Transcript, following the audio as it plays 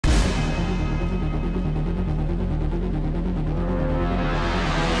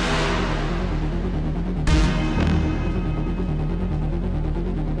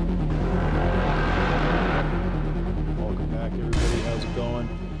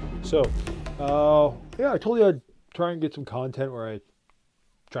So, yeah, I told you I'd try and get some content where I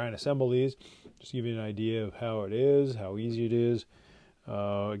try and assemble these, just to give you an idea of how it is, how easy it is.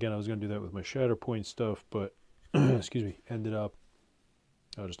 Again, I was going to do that with my Shatterpoint stuff, but, excuse me, ended up,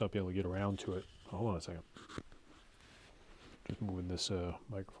 I'll just not be able to get around to it. Oh, hold on a second. Just moving this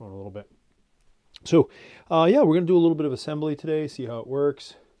microphone a little bit. So, yeah, we're going to do a little bit of assembly today, see how it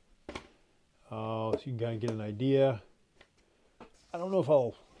works. So you can kind of get an idea. I don't know if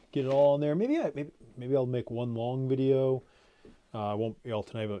I'll get it all in there. Maybe I'll make one long video. I won't be all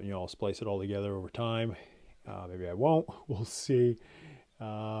tonight, but I'll splice it all together over time. Maybe I won't. We'll see.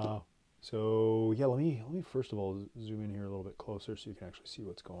 So yeah, let me first of all zoom in here a little bit closer so you can actually see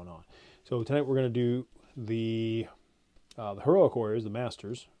what's going on. So tonight we're going to do the Heroic Warriors, the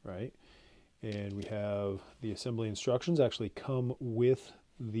Masters, right? And we have the assembly instructions actually come with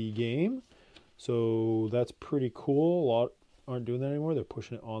the game. So that's pretty cool. A lot aren't doing that anymore. They're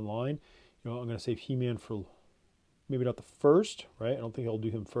pushing it online. I'm going to save He-Man for maybe not the first, right? I don't think I'll do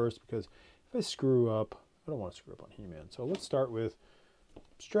him first because if I screw up, I don't want to screw up on He-Man. So let's start with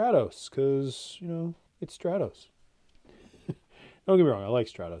Stratos because, it's Stratos. Don't get me wrong. I like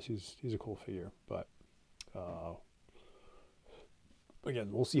Stratos. He's a cool figure. But,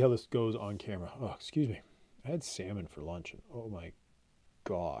 again, we'll see how this goes on camera. Oh, excuse me. I had salmon for lunch. And oh, my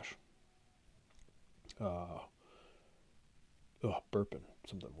gosh. Burping.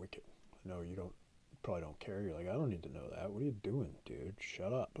 Something wicked. I know you probably don't care. You're like, I don't need to know that. What are you doing, dude?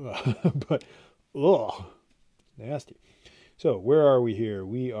 Shut up. But, ugh. Nasty. So, where are we here?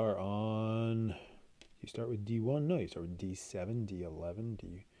 We are on... You start with D1? No, you start with D7, D11,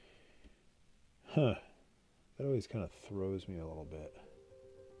 D... Huh. That always kind of throws me a little bit.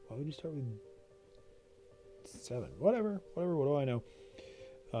 Why would you start with 7? Whatever, what do I know?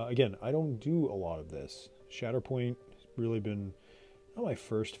 Again, I don't do a lot of this. Shatterpoint has really been, not my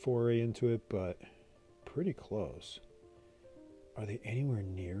first foray into it, but pretty close. Are they anywhere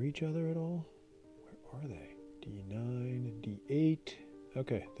near each other at all? Where are they? D9, D8.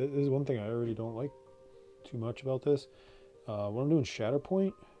 Okay, this is one thing I already don't like too much about this. When I'm doing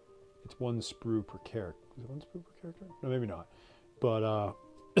Shatterpoint, it's one sprue per character. Is it one sprue per character? No, maybe not. But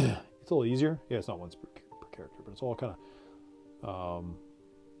it's a little easier. Yeah, it's not one sprue per character, but it's all kind of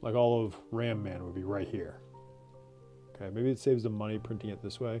like all of Ram Man would be right here. Okay, maybe it saves the money printing it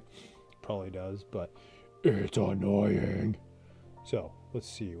this way. Probably does, but it's annoying. So let's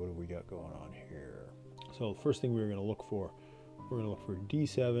see, what have we got going on here? So the first thing we're going to look for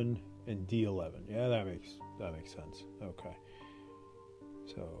D7 and D11. Yeah, that makes sense. Okay.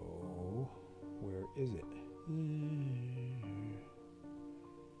 So where is it?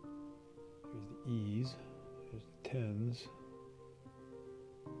 There's the E's. There's the 10s.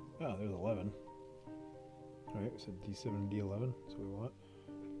 Oh, there's 11. All right, so D7 and D11. That's what we want.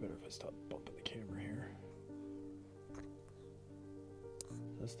 Better if I stop bumping the camera here.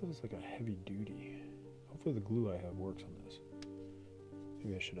 That stuff is like a heavy duty. Hopefully the glue I have works on this.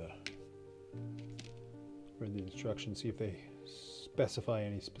 Maybe I should read the instructions, see if they specify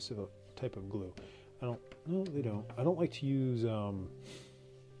any specific type of glue. No, they don't. I don't like to use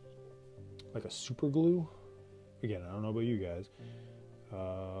like a super glue. Again, I don't know about you guys.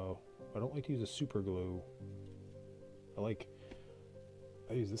 I don't like to use a super glue. I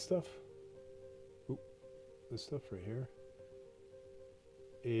use this stuff. Oop, this stuff right here.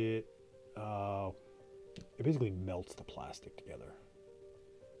 It basically melts the plastic together.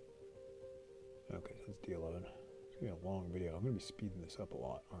 Okay, so that's D11. It's gonna be a long video. I'm gonna be speeding this up a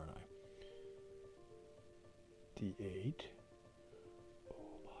lot, aren't I? D8.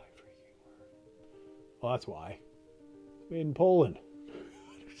 Oh my freaking word. Well, that's why. It's made in Poland.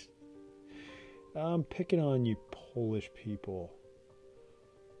 I'm picking on you Polish people.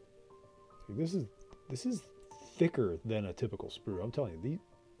 This is thicker than a typical sprue. I'm telling you,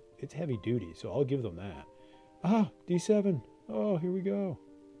 it's heavy duty, so I'll give them that. Ah, D7. Oh, here we go.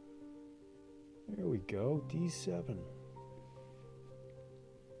 There we go, D7.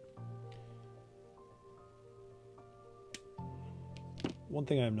 One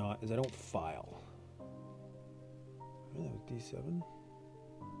thing I'm not is I don't file. Oh, that was D7.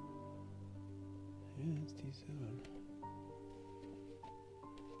 Yeah, it's D7.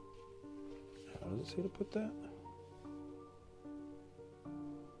 How does it say to put that?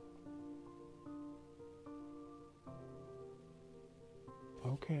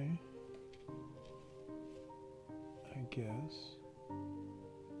 Okay. I guess.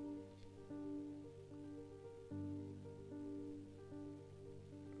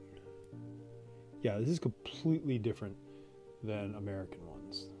 Yeah, this is completely different than American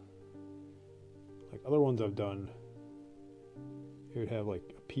ones. Like other ones I've done, it would have like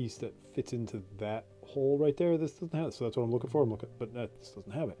a piece that fits into that hole right there. This doesn't have it, so that's what I'm looking for. But this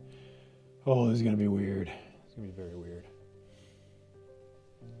doesn't have it. Oh, this is gonna be weird. It's gonna be very weird.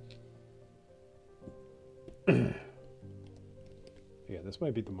 Yeah, this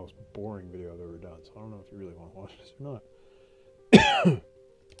might be the most boring video I've ever done, so I don't know if you really want to watch this or not.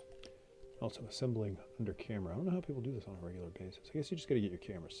 Also, assembling under camera. I don't know how people do this on a regular basis. I guess you just got to get your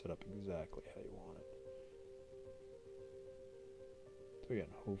camera set up exactly how you want it. So again,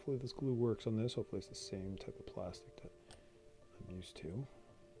 hopefully this glue works on this. Hopefully it's the same type of plastic that I'm used to.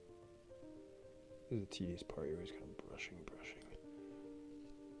 This is the tedious part. You're always kind of brushing.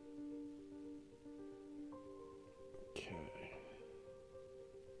 Okay.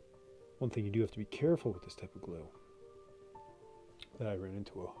 One thing you do have to be careful with this type of glue that I ran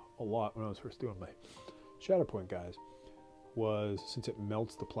into a lot when I was first doing my Shatterpoint guys was, since it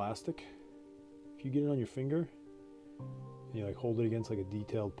melts the plastic, if you get it on your finger and you like hold it against like a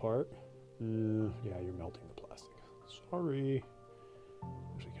detailed part, yeah, you're melting the plastic. Sorry.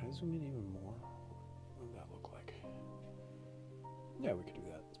 Actually, can I zoom in even more? What would that look like? Yeah, we could do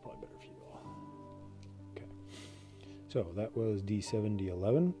that. It's probably better for you all. Okay. So that was D7,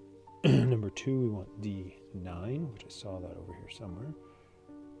 D11. Number 2, we want D9, which I saw that over here somewhere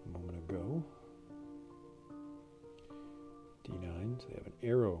a moment ago. D9, so they have an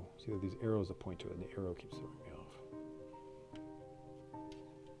arrow. See these arrows that point to it, and the arrow keeps throwing me off.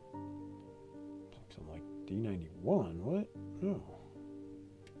 Something like D91, what? No.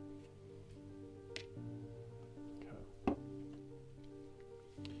 Okay.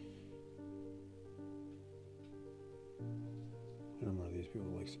 And I'm one of these people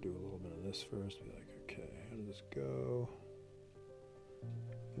who likes to do a little bit of this first. Be like, okay, how does this go?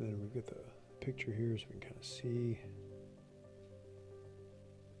 And then we've got the picture here so we can kind of see.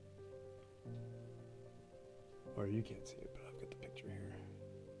 Or you can't see it, but I've got the picture here.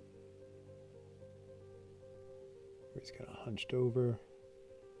 Where he's kind of hunched over.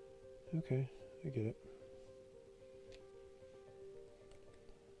 Okay, I get it.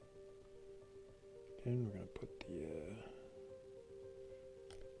 And we're going to put the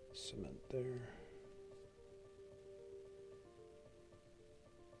cement there.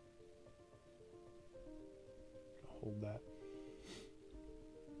 Hold that.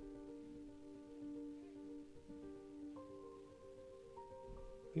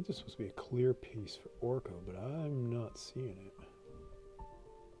 I think this is supposed to be a clear piece for Orko, but I'm not seeing it.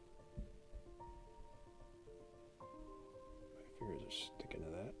 My fingers are sticking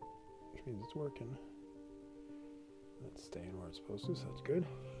to that, which means it's working. That's staying where it's supposed to, so that's good.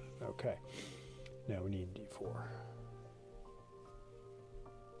 Okay, now we need D4.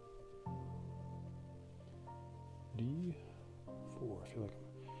 D4. I feel like I'm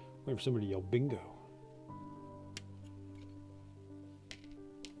waiting for somebody to yell bingo.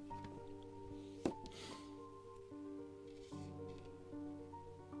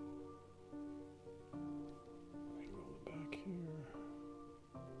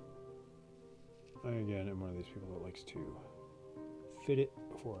 Again, I'm one of these people that likes to fit it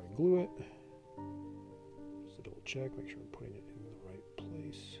before I glue it. Just to double check, make sure I'm putting it in the right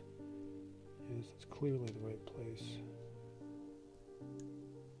place. Yes, it's clearly the right place.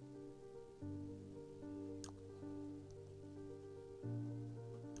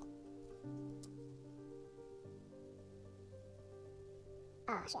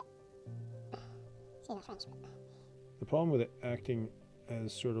 Oh, shit. See the French. The problem with it acting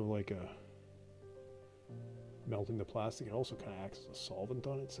as sort of like a melting the plastic, it also kind of acts as a solvent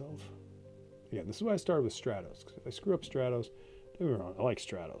on itself. Again, this is why I started with Stratos, because if I screw up Stratos, don't get me wrong, I like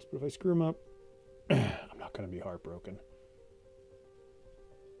Stratos, but if I screw them up, I'm not going to be heartbroken.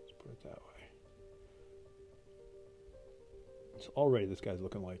 Let's put it that way. So already this guy's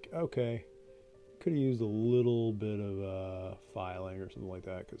looking like, okay, could have used a little bit of filing or something like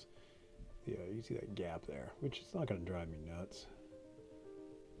that, because yeah, you can see that gap there, which is not going to drive me nuts.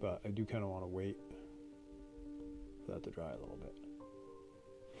 But I do kind of want to wait for that to dry a little bit.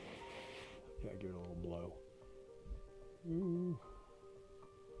 Yeah, give it a little blow. Ooh.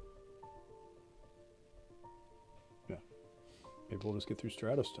 Yeah. Maybe we'll just get through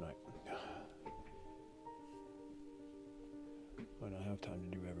Stratos tonight. Might not have time to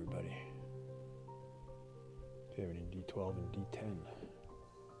do everybody. Do you have any D12 and D10? Down here.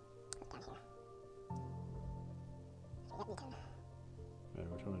 And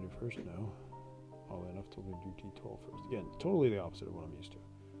which one to do first? No. Oddly enough, told me to do D12 first. Again, totally the opposite of what I'm used to.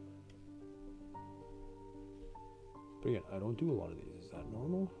 But again, I don't do a lot of these. Is that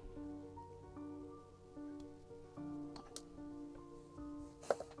normal?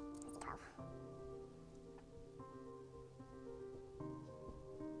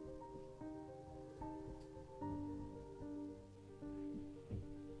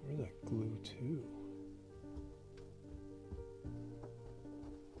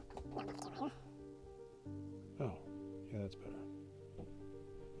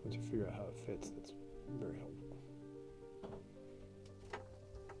 Once you figure out how it fits, that's very helpful.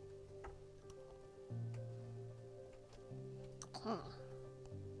 Okay.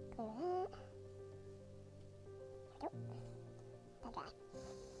 Clear that. There we go. Now dry.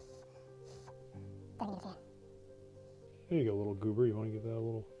 Don't need a fan. There you go, little goober. You want to give that a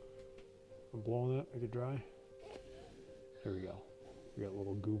little blow on that? Make it dry. There we go. We got a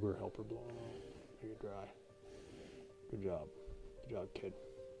little goober helper blowing on it. Make it dry. Good job. Good job, kid.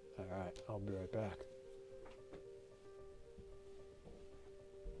 All right, I'll be right back.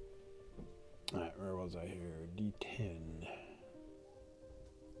 All right, where was I here? D10.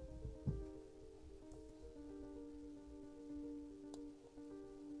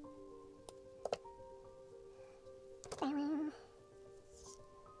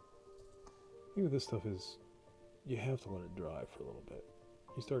 I think this stuff is, you have to let it dry for a little bit.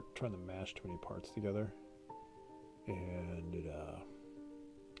 You start trying to mash too many parts together, and it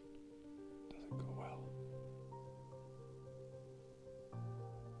doesn't go well.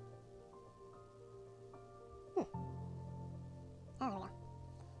 Oh, there we go.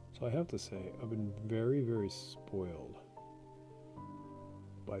 So I have to say, I've been very, very spoiled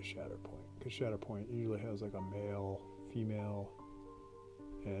by Shatterpoint, because Shatterpoint usually has like a male, female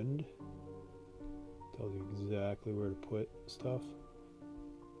end. Tells you exactly where to put stuff.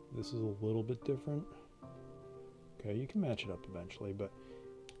 This is a little bit different. Okay, you can match it up eventually, but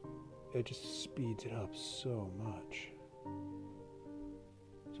it just speeds it up so much.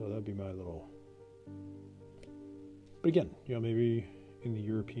 So that'd be my little... But again, you know, maybe in the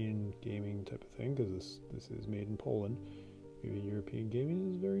European gaming type of thing, because this is made in Poland, maybe European gaming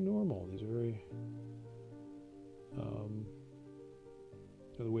is very normal. These are very...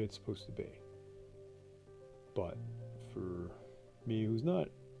 the way it's supposed to be. But for me, who's not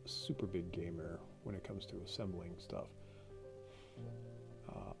a super big gamer when it comes to assembling stuff,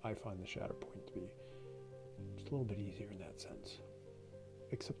 I find the Shatterpoint to be just a little bit easier in that sense.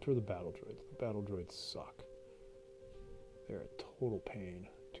 Except for the battle droids. The battle droids suck. They're a total pain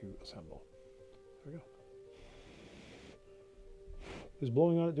to assemble. There we go. Does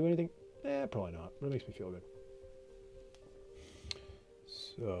blowing on it do anything? Probably not, but it makes me feel good.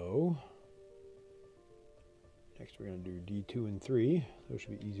 So... next we're going to do D2 and 3. Those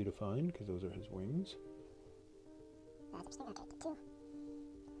should be easy to find because those are his wings. That's interesting. Okay, D2.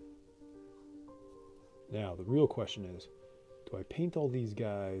 Now the real question is, do I paint all these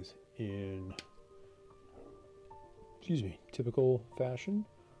guys in, typical fashion?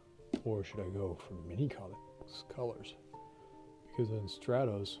 Or should I go for mini comics colors? Because then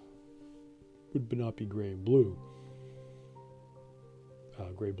Stratos would not be gray and blue.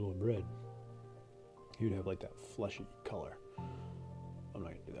 Gray, blue, and red. You'd have like that fleshy color. I'm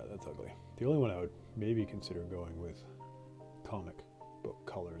not gonna do that, that's ugly. The only one I would maybe consider going with comic book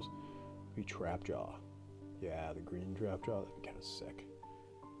colors would be Trapjaw. Yeah, the green Trapjaw, that'd be kind of sick.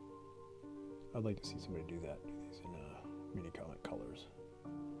 I'd like to see somebody do that, do these in mini comic colors.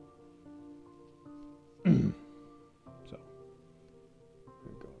 So,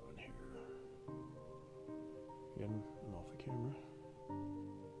 we're going on here. Again, I'm off the camera.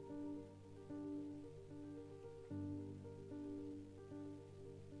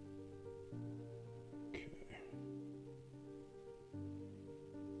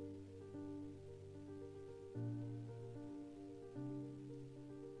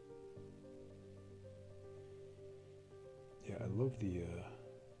 Yeah, I love the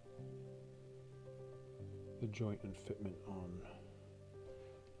joint and fitment on.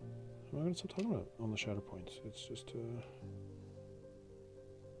 I'm not going to stop talking about it on the Shatterpoints. It's just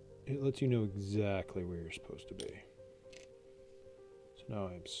it lets you know exactly where you're supposed to be. So now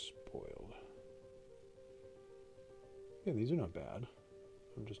I'm spoiled. Yeah, these are not bad.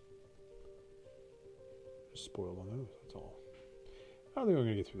 I'm just spoiled on those. That's all. I don't think I'm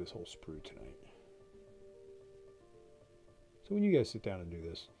going to get through this whole sprue tonight. So when you guys sit down and do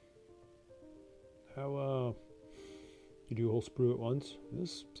this, how you do a whole sprue at once?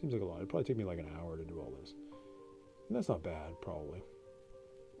 This seems like a lot. It'd probably take me like an hour to do all this. And that's not bad, probably.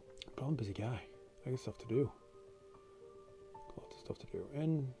 But I'm a busy guy. I got stuff to do. Lots of stuff to do.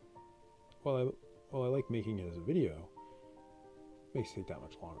 And while I like making it as a video, it makes it take that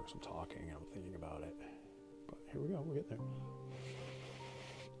much longer. So I'm talking and I'm thinking about it. But here we go. We're getting there.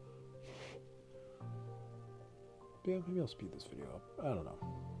 Yeah, maybe I'll speed this video up. I don't know.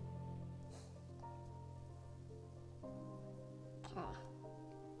 Okay.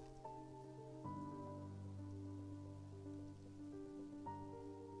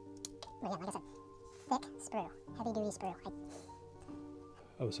 But yeah, like I said, thick sprue, heavy duty sprue.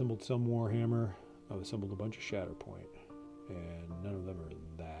 I've assembled some Warhammer. I've assembled a bunch of Shatterpoint, and none of them are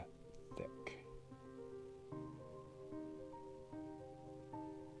that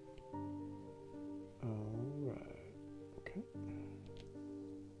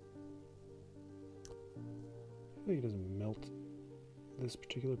like it doesn't melt this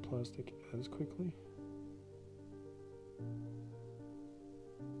particular plastic as quickly.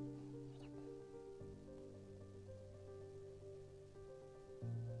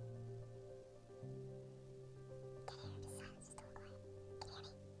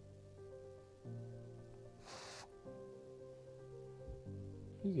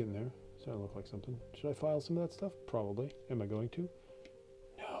 He's getting there. Starting to look like something. Should I file some of that stuff? Probably. Am I going to?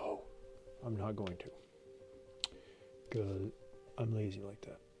 No. I'm not going to. Because I'm lazy like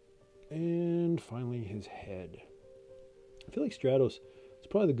that. And finally, his head. I feel like Stratos is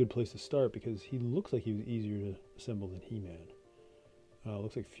probably the good place to start because he looks like he was easier to assemble than He-Man.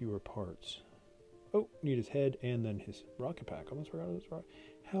 Looks like fewer parts. Oh, need his head and then his rocket pack. Almost forgot his rocket.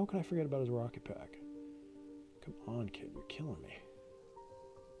 How could I forget about his rocket pack? Come on, kid. You're killing me.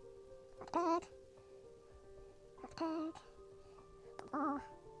 Rocket pack. Oh.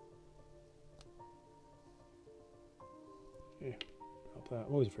 Yeah, drop that.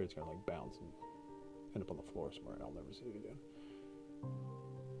 I'm always afraid it's gonna like bounce and end up on the floor somewhere and I'll never see it again.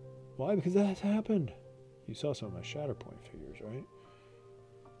 Why? Because that has happened. You saw some of my Shatterpoint figures, right?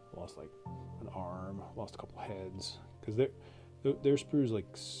 Lost like an arm, lost a couple heads. Because their sprues,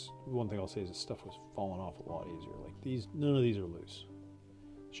 like, one thing I'll say is the stuff was falling off a lot easier. Like these, none of these are loose.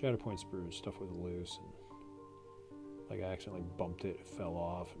 Shatterpoint sprues, stuff was loose, and like I accidentally bumped it, it fell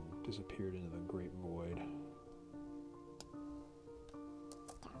off and disappeared into the great void.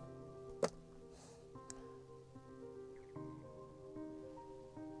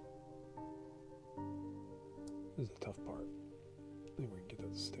 This is the tough part. I think we can get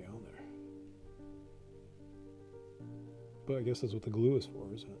that to stay on there. But I guess that's what the glue is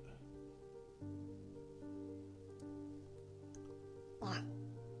for, isn't it? Yeah.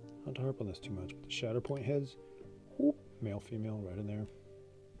 Not to harp on this too much, but the Shatterpoint heads, whoop, male, female, right in there.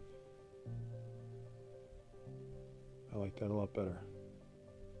 I like that a lot better.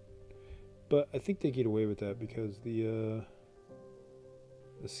 But I think they get away with that because the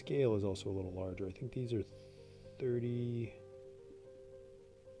scale is also a little larger. I think these are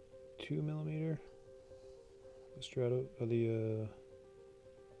 32 millimeter. The Strato, the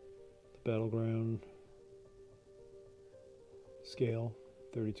Battleground scale,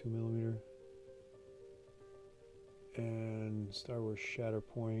 32 millimeter. And Star Wars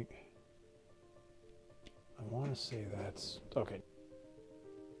Shatterpoint, I want to say that's okay.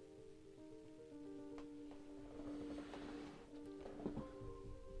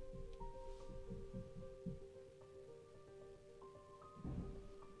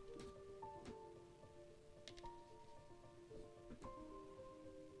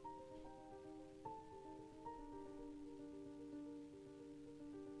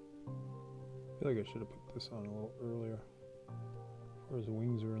 I feel like I should have put this on a little earlier, or his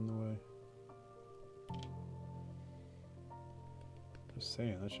wings are in the way. Just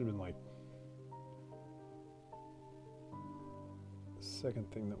saying, that should have been like the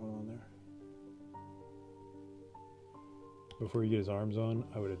second thing that went on there. Before you get his arms on,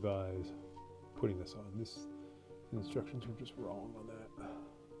 I would advise putting this on. The instructions were just wrong on that.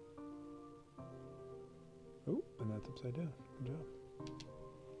 Oh, and that's upside down. Good job.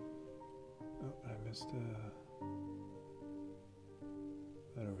 Oh, I missed that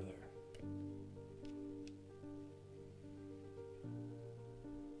over there.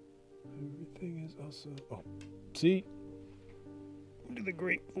 Everything is also... Oh, see? Look at the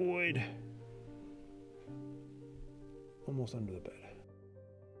great void. Almost under the bed.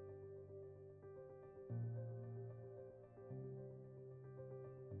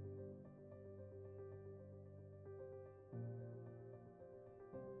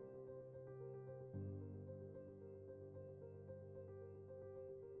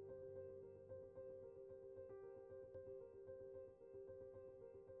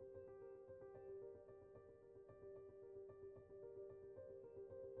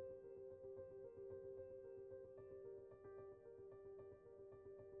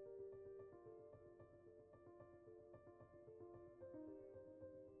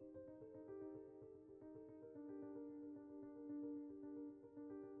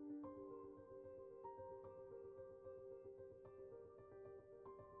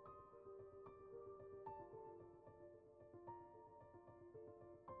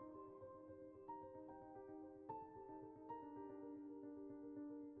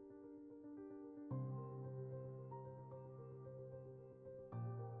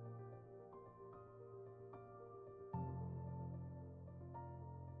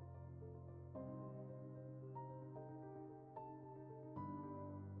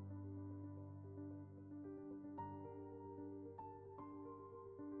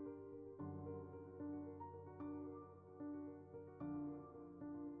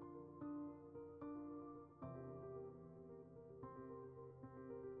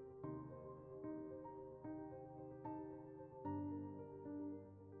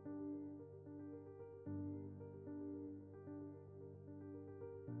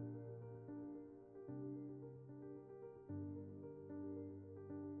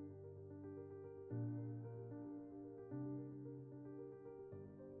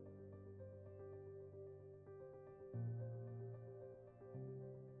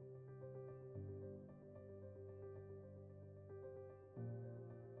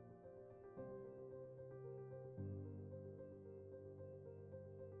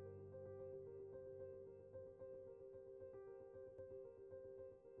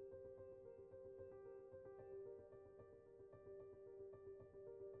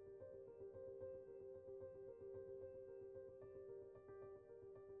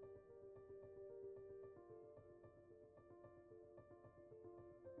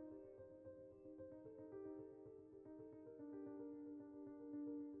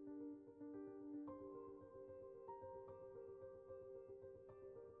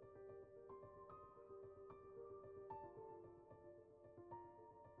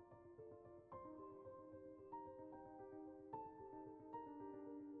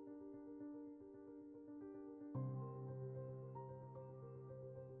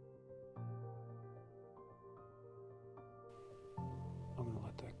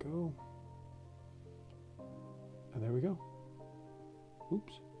 go. And there we go.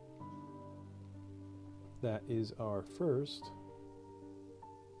 Oops. That is our first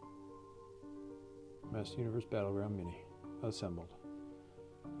Master Universe Battleground Mini assembled.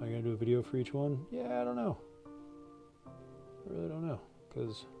 Am I going to do a video for each one? Yeah, I don't know. I really don't know,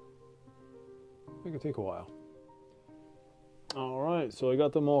 because it could take a while. All right, so I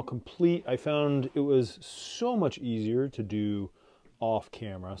got them all complete. I found it was so much easier to do off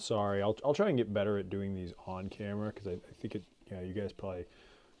camera. Sorry, I'll try and get better at doing these on camera, because I think it, yeah, you guys probably,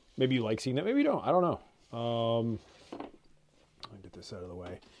 maybe you like seeing that, maybe you don't, I don't know. I'll get this out of the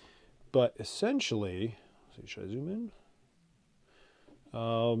way. But essentially, let's see, should I zoom in?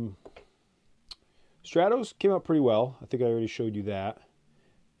 Stratos came out pretty well. I think I already showed you that.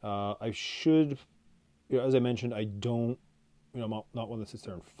 I should, you know, as I mentioned, I don't, you know, I'm not one that sits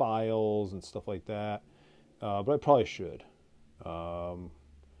there and files and stuff like that. But I probably should. You know,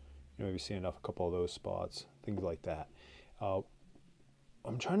 maybe sand off a couple of those spots, things like that. I'm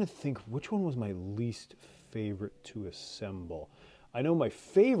trying to think which one was my least favorite to assemble. I know my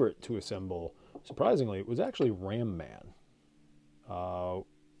favorite to assemble, surprisingly, it was actually Ram Man.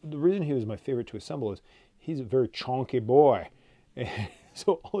 The reason he was my favorite to assemble is he's a very chunky boy. And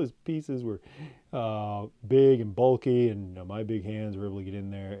so all his pieces were big and bulky, and you know, my big hands were able to get in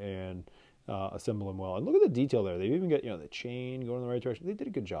there and assemble them well. And look at the detail there. They've even got, you know, the chain going in the right direction. They did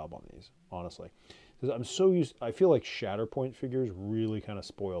a good job on these, honestly. Because I'm so used, I feel like Shatterpoint figures really kind of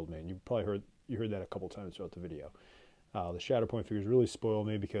spoiled me. And you probably heard that a couple times throughout the video. The Shatterpoint figures really spoil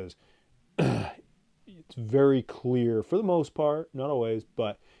me because it's very clear for the most part, not always,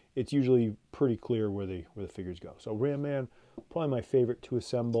 but it's usually pretty clear where the figures go. So Ram Man, probably my favorite to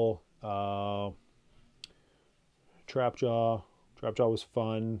assemble. Trapjaw was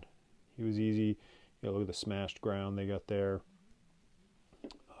fun. He was easy. You know, look at the smashed ground they got there.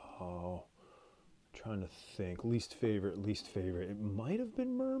 Oh, trying to think. Least favorite. It might have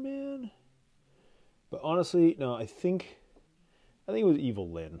been Merman. But honestly, no, I think it was Evil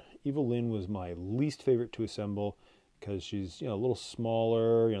Lynn. Evil Lynn was my least favorite to assemble because she's, you know, a little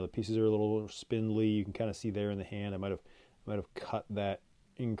smaller. You know, the pieces are a little spindly. You can kind of see there in the hand. I might have cut that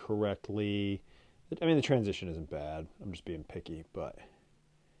incorrectly. I mean, the transition isn't bad. I'm just being picky, but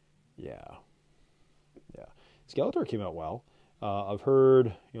yeah. Skeletor came out well. I've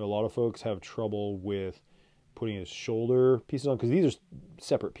heard, you know, a lot of folks have trouble with putting his shoulder pieces on because these are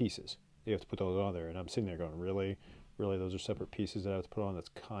separate pieces. You have to put those on there, and I'm sitting there going, really, those are separate pieces that I have to put on? That's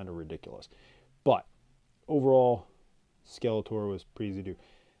kind of ridiculous. But overall, Skeletor was pretty easy to do.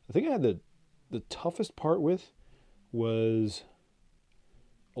 I think I had the toughest part with was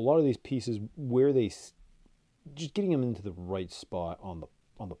a lot of these pieces where they just getting them into the right spot on the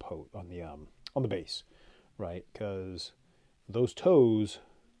base, right? Because those toes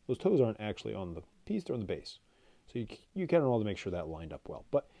aren't actually on the piece; they're on the base. So you kind of want to make sure that lined up well.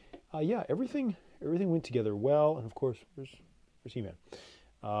 But yeah, everything went together well, and of course, where's He-Man?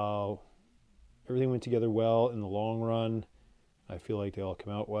 Everything went together well in the long run. I feel like they all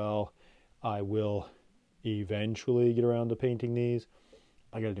come out well. I will eventually get around to painting these.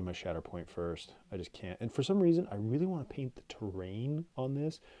 I got to do my Shatterpoint first. I just can't. And for some reason, I really want to paint the terrain on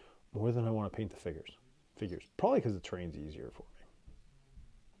this more than I want to paint the figures. Probably because the terrain's easier for me.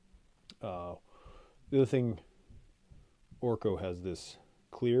 The other thing, Orko has this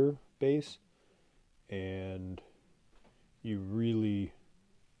clear base, and you really,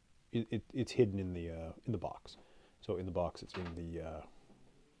 it's hidden in the box. So in the box, it's in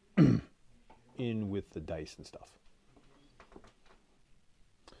the in with the dice and stuff.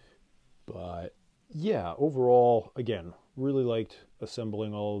 But yeah, overall, again, really liked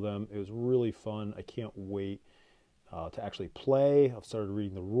assembling all of them. It was really fun. I can't wait to actually play. I've started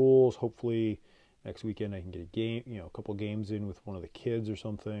reading the rules. Hopefully next weekend I can get a couple games in with one of the kids or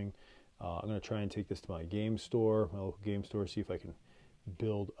something. I'm going to try and take this to my local game store, see if I can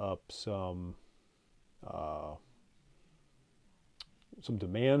build up some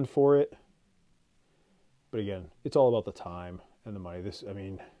demand for it. But again, it's all about the time and the money.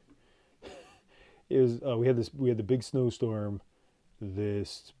 It was we had the big snowstorm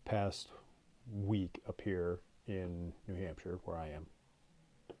this past week up here in New Hampshire, where I am,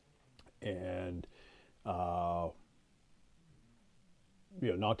 and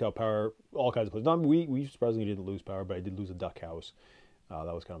knocked out power, all kinds of places. We surprisingly didn't lose power, but I did lose a duck house.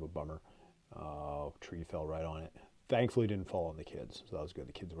 That was kind of a bummer. Tree fell right on it. Thankfully, it didn't fall on the kids, so that was good.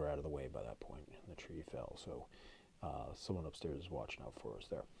 The kids were out of the way by that point, and the tree fell. So someone upstairs is watching out for us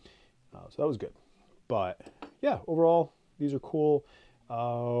there. So that was good. But yeah, overall, these are cool. I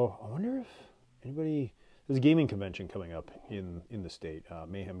wonder if anybody, there's a gaming convention coming up in the state,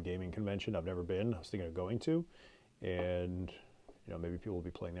 Mayhem Gaming Convention. I've never been. I was thinking of going to, and maybe people will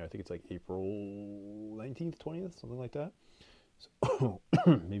be playing there. I think it's like April 19th, 20th, something like that. So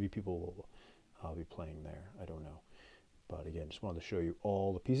maybe people will be playing there. I don't know. But again, just wanted to show you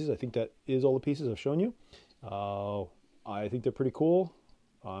all the pieces. I think that is all the pieces I've shown you. I think they're pretty cool.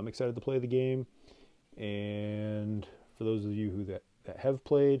 I'm excited to play the game. And for those of you that have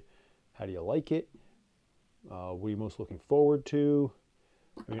played, how do you like it? What are you most looking forward to?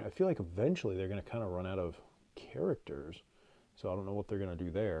 I mean, I feel like eventually they're going to kind of run out of characters. So I don't know what they're going to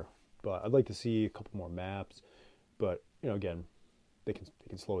do there. But I'd like to see a couple more maps. But, again, they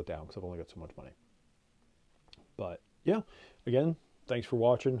can slow it down because I've only got so much money. But, yeah, again, thanks for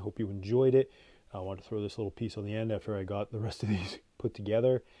watching. Hope you enjoyed it. I wanted to throw this little piece on the end after I got the rest of these put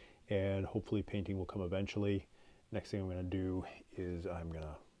together. And hopefully painting will come eventually. Next thing I'm going to do is I'm going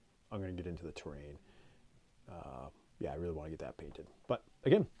to get into the terrain. Yeah, I really want to get that painted. But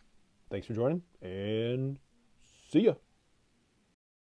again, thanks for joining, and see ya.